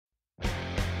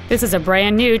This is a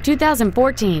brand new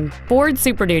 2014 Ford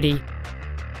Super Duty.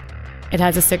 It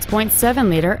has a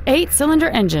 6.7-liter 8-cylinder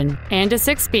engine and a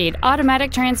 6-speed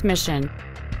automatic transmission.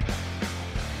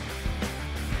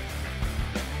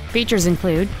 Features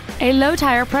include a low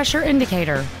tire pressure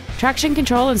indicator, traction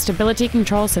control and stability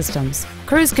control systems,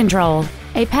 cruise control,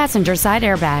 a passenger side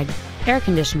airbag, air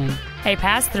conditioning, a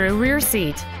pass-through rear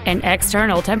seat, an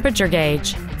external temperature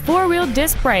gauge, 4-wheel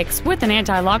disc brakes with an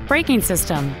anti-lock braking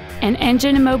system, an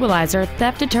engine immobilizer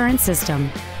theft deterrent system,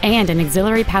 and an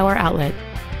auxiliary power outlet.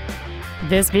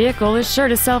 This vehicle is sure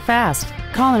to sell fast.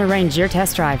 Call and arrange your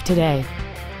test drive today.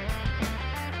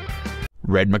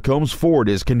 Red McCombs Ford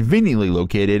is conveniently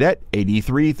located at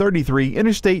 8333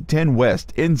 Interstate 10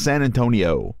 West in San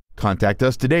Antonio. Contact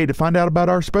us today to find out about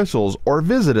our specials or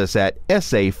visit us at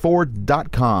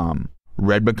saford.com.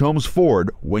 Red McCombs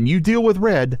Ford, when you deal with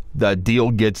red, the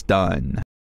deal gets done.